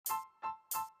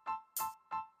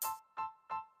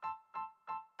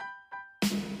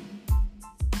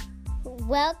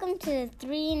Welcome to the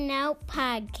 3 and Out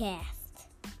podcast.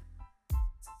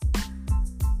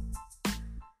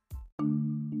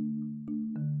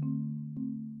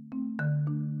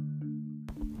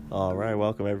 All right,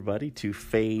 welcome everybody to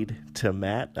Fade to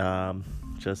Matt.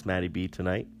 Just Matty B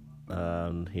tonight,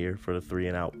 here for the 3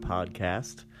 and Out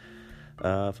podcast.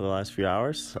 For the last few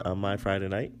hours on my Friday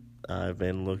night, I've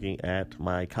been looking at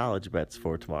my college bets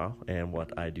for tomorrow and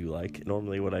what I do like.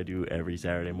 Normally what I do every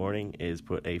Saturday morning is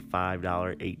put a $5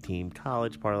 8-team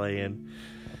college parlay in.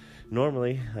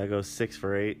 Normally I go 6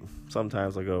 for 8.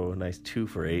 Sometimes I'll go a nice 2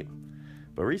 for 8.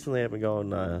 But recently I've been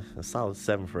going a solid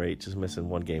 7 for 8, just missing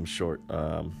one game short.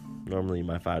 Normally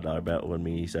my $5 bet would win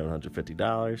me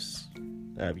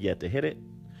 $750. I've yet to hit it,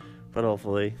 but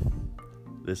hopefully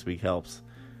this week helps.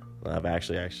 I've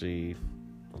actually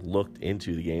looked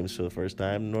into the games for the first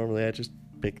time. Normally I just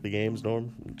pick the games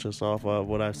just off of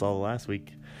what I saw last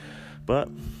week. But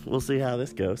we'll see how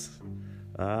this goes.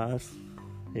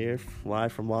 Here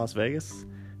live from Las Vegas,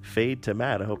 Fade to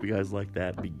Matt. I hope you guys like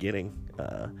that beginning.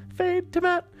 Fade to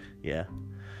Matt. Yeah,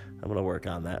 I'm going to work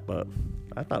on that, but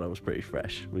I thought it was pretty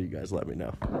fresh. Will you guys let me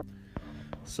know?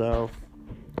 So,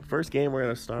 first game we're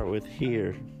going to start with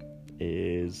here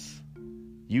is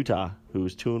Utah,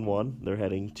 who's 2-1. They're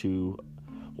heading to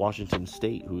Washington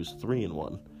State, who's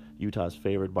 3-1. Utah's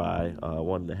favored by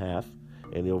 1.5,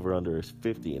 and the over/under is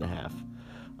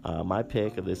 50.5. My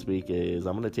pick of this week is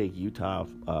I'm going to take Utah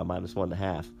minus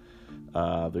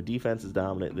 1.5. Their defense is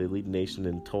dominant. They lead the nation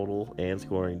in total and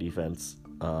scoring defense.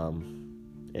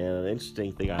 And an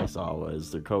interesting thing I saw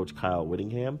was their coach Kyle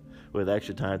Whittingham, with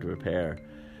extra time to prepare.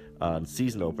 On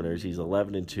season openers, he's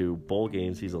 11-2. Bowl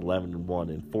games, he's 11-1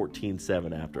 and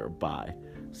 14-7 after a bye.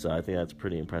 So I think that's a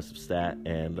pretty impressive stat,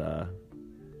 and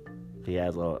he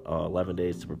has 11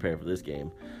 days to prepare for this game.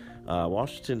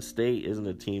 Washington State isn't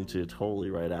a team to totally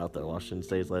write out there. Washington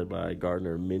State is led by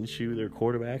Gardner Minshew, their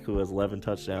quarterback, who has 11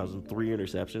 touchdowns and 3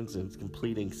 interceptions and is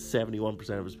completing 71%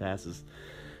 of his passes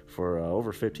for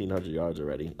over 1,500 yards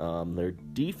already. Their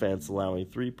defense allowing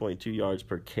 3.2 yards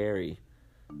per carry.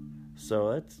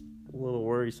 So that's a little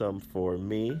worrisome for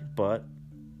me, but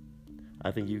I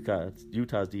think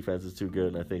Utah's defense is too good,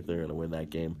 and I think they're going to win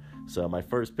that game. So my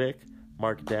first pick,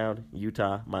 mark it down,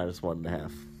 Utah minus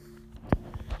 1.5.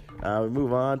 We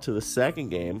move on to the second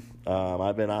game.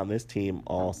 I've been on this team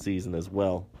all season as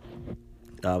well.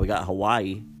 We got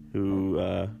Hawaii,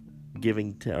 who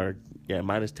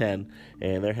minus 10,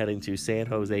 and they're heading to San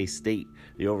Jose State.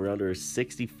 The over/under is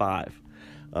 65.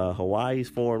 Hawaii's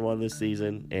 4-1 this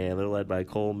season, and they're led by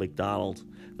Cole McDonald,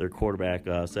 their quarterback,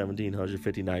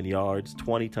 1,759 yards,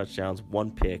 20 touchdowns,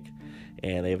 1 pick,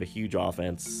 and they have a huge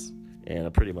offense and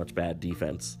a pretty much bad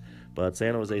defense. But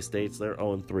San Jose State's, they're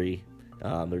 0-3.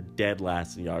 They're dead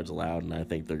last in yards allowed, and I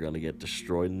think they're going to get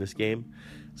destroyed in this game.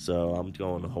 So I'm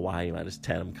going to Hawaii minus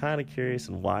 10. I'm kind of curious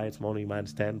on why it's only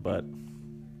minus 10, but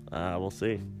we'll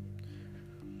see.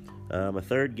 A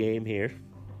third game here,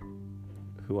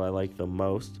 who I like the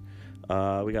most.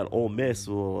 We got Ole Miss,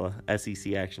 a little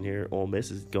SEC action here. Ole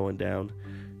Miss is going down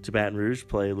to Baton Rouge to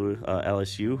play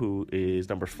LSU, who is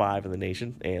number 5 in the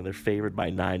nation, and they're favored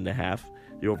by 9.5.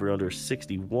 The over/under is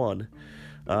 61.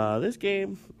 This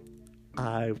game,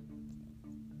 I'm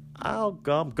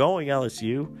going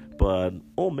LSU, but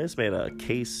Ole Miss made a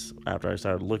case after I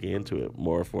started looking into it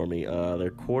more for me.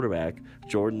 Their quarterback,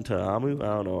 Jordan Ta'amu, I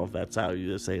don't know if that's how you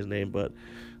just say his name, but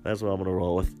that's what I'm going to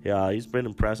roll with. Yeah, he's been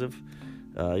impressive.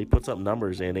 He puts up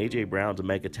numbers, and A.J. Brown's a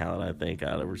mega talent, I think,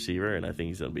 out of receiver, and I think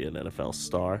he's going to be an NFL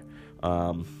star.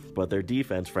 But their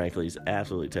defense, frankly, is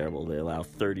absolutely terrible. They allow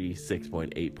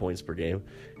 36.8 points per game,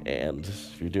 and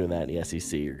if you're doing that in the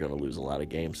SEC, you're going to lose a lot of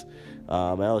games.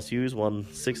 LSU's won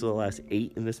 6 of the last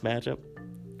 8 in this matchup.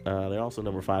 They're also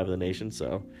number 5 in the nation,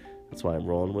 so that's why I'm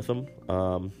rolling with them.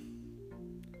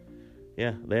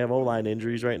 Yeah, they have O-line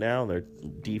injuries right now. Their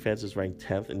defense is ranked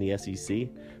 10th in the SEC,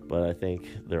 but I think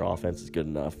their offense is good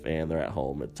enough, and they're at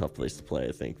home. It's a tough place to play.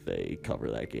 I think they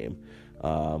cover that game.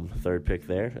 Third pick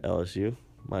there, LSU,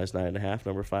 minus 9.5,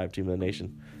 number 5 team in the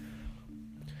nation.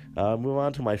 Move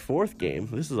on to my fourth game.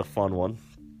 This is a fun one.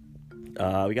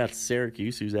 We got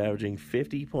Syracuse, who's averaging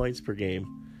 50 points per game,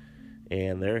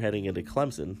 and they're heading into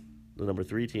Clemson, the number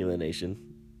 3 team in the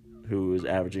nation, who is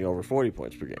averaging over 40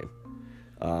 points per game.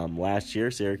 Last year,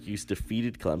 Syracuse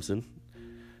defeated Clemson,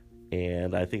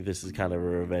 and I think this is kind of a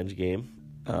revenge game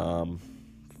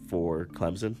for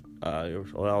Clemson.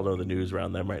 We all know the news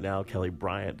around them right now. Kelly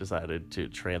Bryant decided to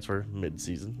transfer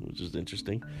mid-season, which is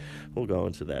interesting. We'll go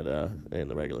into that in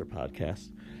the regular podcast.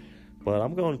 But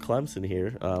I'm going Clemson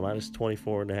here, minus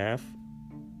 24.5.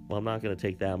 Well, I'm not going to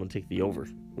take that. I'm going to take the over,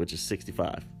 which is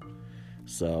 65.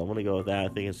 So I'm going to go with that. I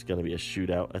think it's going to be a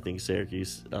shootout. I think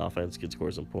Syracuse offense can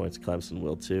score some points. Clemson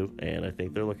will too. And I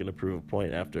think they're looking to prove a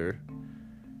point after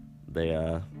they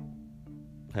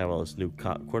have all this new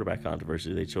quarterback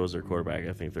controversy. They chose their quarterback.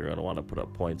 I think they're going to want to put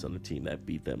up points on the team that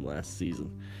beat them last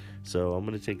season. So I'm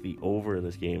going to take the over in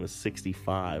this game of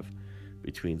 65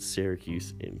 between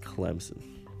Syracuse and Clemson.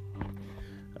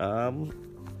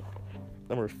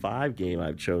 Number 5 game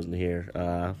I've chosen here.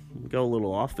 Go a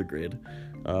little off the grid.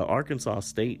 Arkansas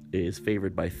State is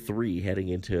favored by 3 heading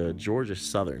into Georgia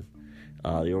Southern.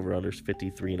 The over-under is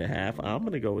 53.5. I'm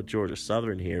going to go with Georgia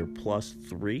Southern here, plus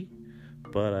 3.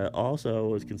 But I also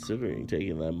was considering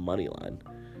taking the money line.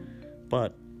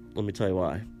 But let me tell you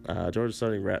why. Georgia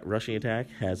Southern rushing attack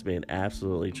has been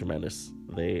absolutely tremendous.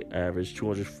 They average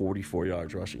 244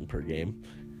 yards rushing per game,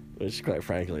 which is quite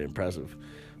frankly impressive.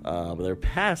 But their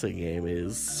passing game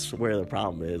is where the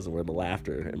problem is and where the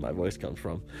laughter in my voice comes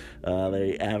from.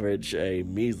 They average a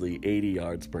measly 80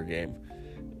 yards per game.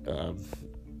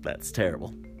 That's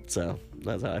terrible. So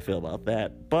that's how I feel about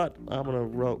that. But I'm going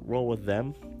to roll with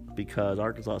them because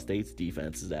Arkansas State's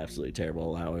defense is absolutely terrible,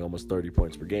 allowing almost 30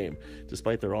 points per game.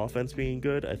 Despite their offense being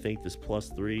good, I think this plus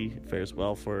 3 fares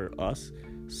well for us.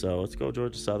 So let's go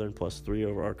Georgia Southern plus 3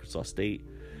 over Arkansas State.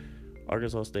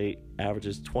 Arkansas State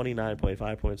averages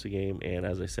 29.5 points a game, and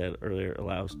as I said earlier,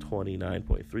 allows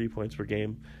 29.3 points per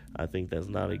game. I think that's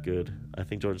not a good. I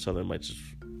think Georgia Southern might just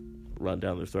run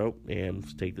down their throat and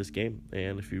take this game.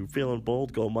 And if you're feeling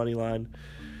bold, go money line,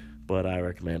 but I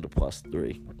recommend a plus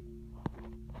 3.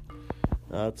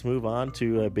 Let's move on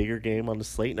to a bigger game on the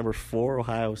slate. Number 4,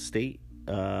 Ohio State.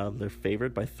 They're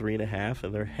favored by 3.5,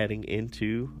 and they're heading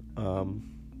into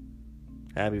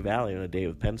Happy Valley on a day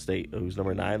with Penn State, who's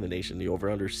number 9 in the nation. The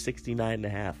over-under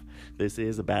 69.5. This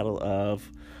is a battle of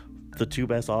the 2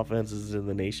 best offenses in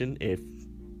the nation.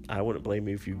 I wouldn't blame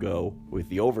you if you go with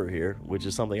the over here, which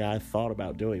is something I thought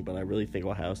about doing, but I really think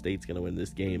Ohio State's going to win this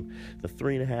game. The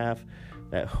 3.5,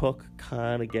 that hook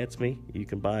kind of gets me. You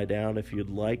can buy down if you'd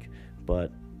like,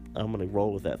 but I'm going to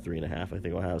roll with that 3.5. I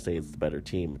think Ohio State's the better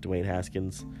team. Dwayne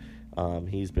Haskins,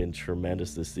 he's been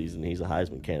tremendous this season. He's a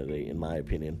Heisman candidate, in my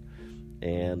opinion.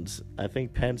 And I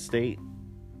think Penn State,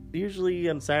 usually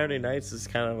on Saturday nights, is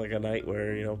kind of like a night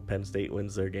where, Penn State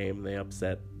wins their game and they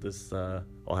upset this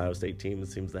Ohio State team. It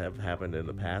seems to have happened in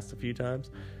the past a few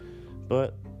times.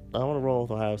 But I want to roll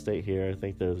with Ohio State here. I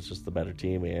think they're just the better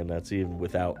team, and that's even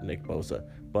without Nick Bosa.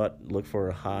 But look for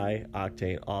a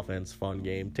high-octane offense, fun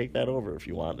game. Take that over if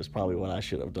you want. That's probably what I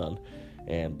should have done,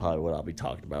 and probably what I'll be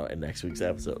talking about in next week's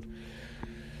episode.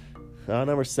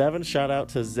 Number 7, shout out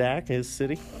to Zach, his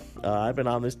city. I've been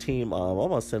on this team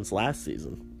almost since last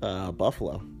season.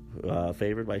 Buffalo,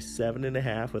 favored by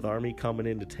 7.5 with Army coming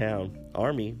into town.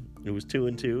 Army, who was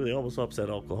 2-2, they almost upset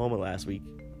Oklahoma last week.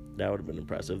 That would have been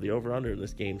impressive. The over-under in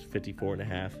this game is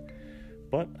 54.5.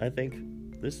 But I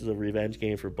think this is a revenge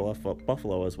game for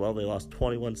Buffalo as well. They lost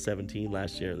 21-17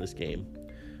 last year in this game.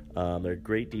 They're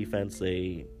great defense.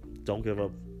 They don't give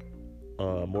up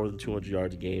more than 200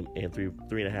 yards a game and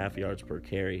 3.5 yards per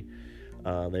carry.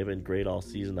 They've been great all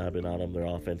season. I've been on them. Their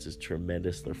offense is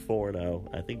tremendous. They're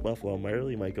 4-0. I think Buffalo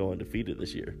might go undefeated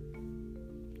this year.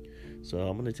 So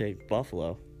I'm going to take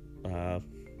Buffalo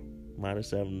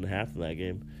minus 7.5 in that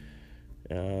game.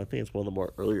 I think it's one of the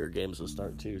more earlier games to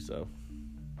start too. So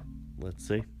let's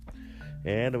see.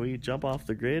 And we jump off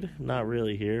the grid. Not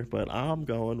really here, but I'm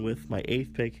going with my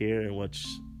 8th pick here, in which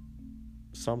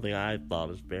something I thought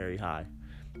is very high.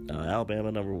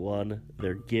 Alabama, number 1.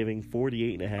 They're giving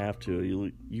 48.5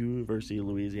 to University of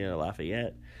Louisiana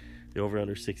Lafayette. The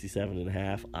over-under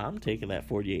 67.5. I'm taking that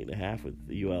 48.5 with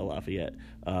UL Lafayette.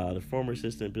 The former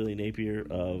assistant Billy Napier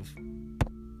of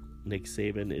Nick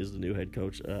Saban is the new head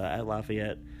coach at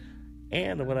Lafayette.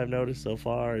 And what I've noticed so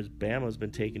far is Bama's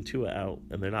been taking Tua out,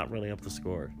 and they're not running up the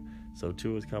score. So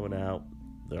Tua's coming out.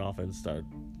 Their offense started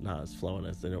not as flowing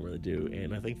as they normally do.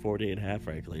 And I think 48.5,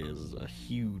 frankly, is a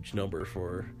huge number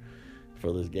for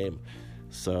this game.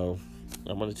 So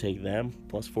I'm going to take them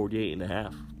plus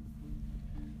 48.5.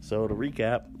 So to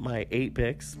recap, my 8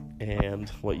 picks and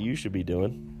what you should be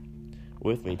doing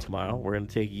with me tomorrow, we're going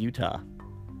to take Utah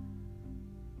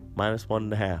minus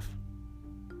 1.5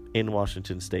 in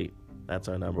Washington State. That's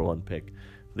our number 1 pick.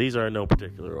 These are in no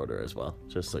particular order as well,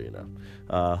 just so you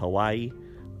know. Hawaii,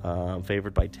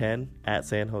 favored by 10 at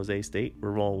San Jose State.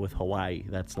 We're rolling with Hawaii.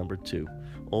 That's number 2.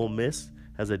 Ole Miss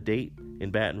has a date in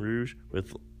Baton Rouge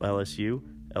with LSU.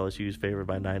 LSU is favored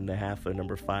by 9.5, the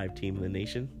number 5 team in the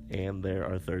nation, and they're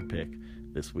our 3rd pick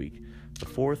this week. The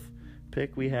 4th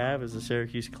pick we have is the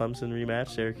Syracuse-Clemson rematch.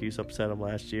 Syracuse upset them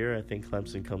last year. I think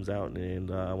Clemson comes out and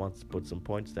wants to put some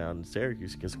points down.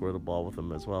 Syracuse can score the ball with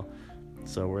them as well.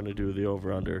 So we're going to do the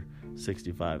over-under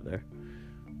 65 there.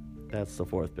 That's the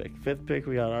fourth pick. Fifth pick,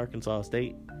 we got Arkansas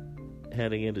State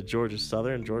heading into Georgia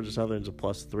Southern. Georgia Southern's a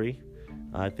 +3.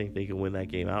 I think they can win that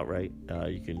game outright.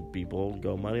 You can be bold and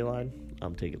go money line.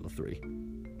 I'm taking the 3.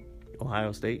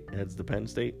 Ohio State heads to Penn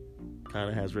State. Kind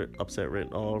of has upset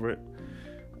written all over it.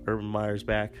 Urban Meyer's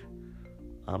back.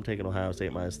 I'm taking Ohio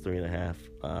State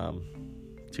 -3.5.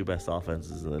 Two best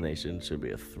offenses in the nation. Should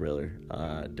be a thriller.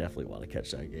 Definitely want to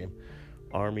catch that game.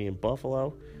 Army and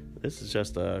Buffalo. This is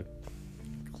just a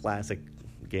classic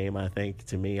game, I think,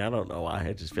 to me. I don't know why.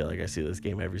 I just feel like I see this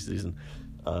game every season.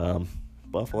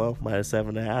 Buffalo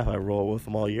 -7.5. I roll with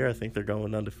them all year. I think they're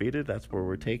going undefeated. That's where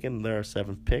we're taking their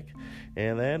 7th pick.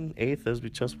 And then 8th, as we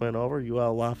just went over,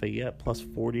 UL Lafayette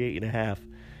 +48.5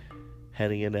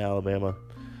 heading into Alabama.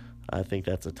 I think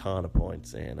that's a ton of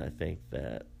points, and I think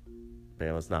that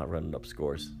Bama's not running up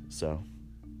scores. So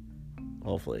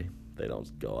hopefully they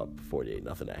don't go up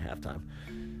 48-0 at halftime.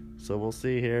 So we'll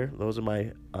see here. Those are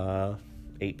my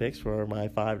 8 picks for my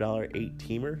 $5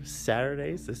 8-teamer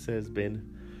Saturdays. This has been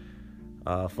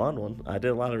a fun one. I did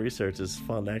a lot of research. It's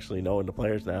fun actually knowing the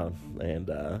players now and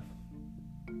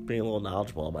being a little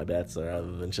knowledgeable on my bets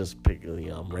rather than just picking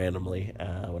randomly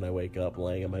when I wake up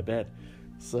laying in my bed.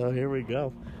 So here we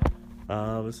go.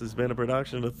 This has been a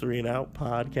production of 3 and Out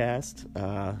Podcast.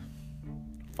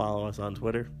 Follow us on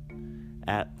Twitter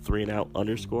at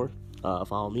 3andout_.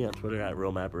 Follow me on Twitter at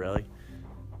RealMatt Borelli.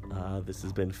 This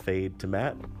has been Fade to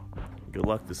Matt. Good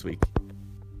luck this week.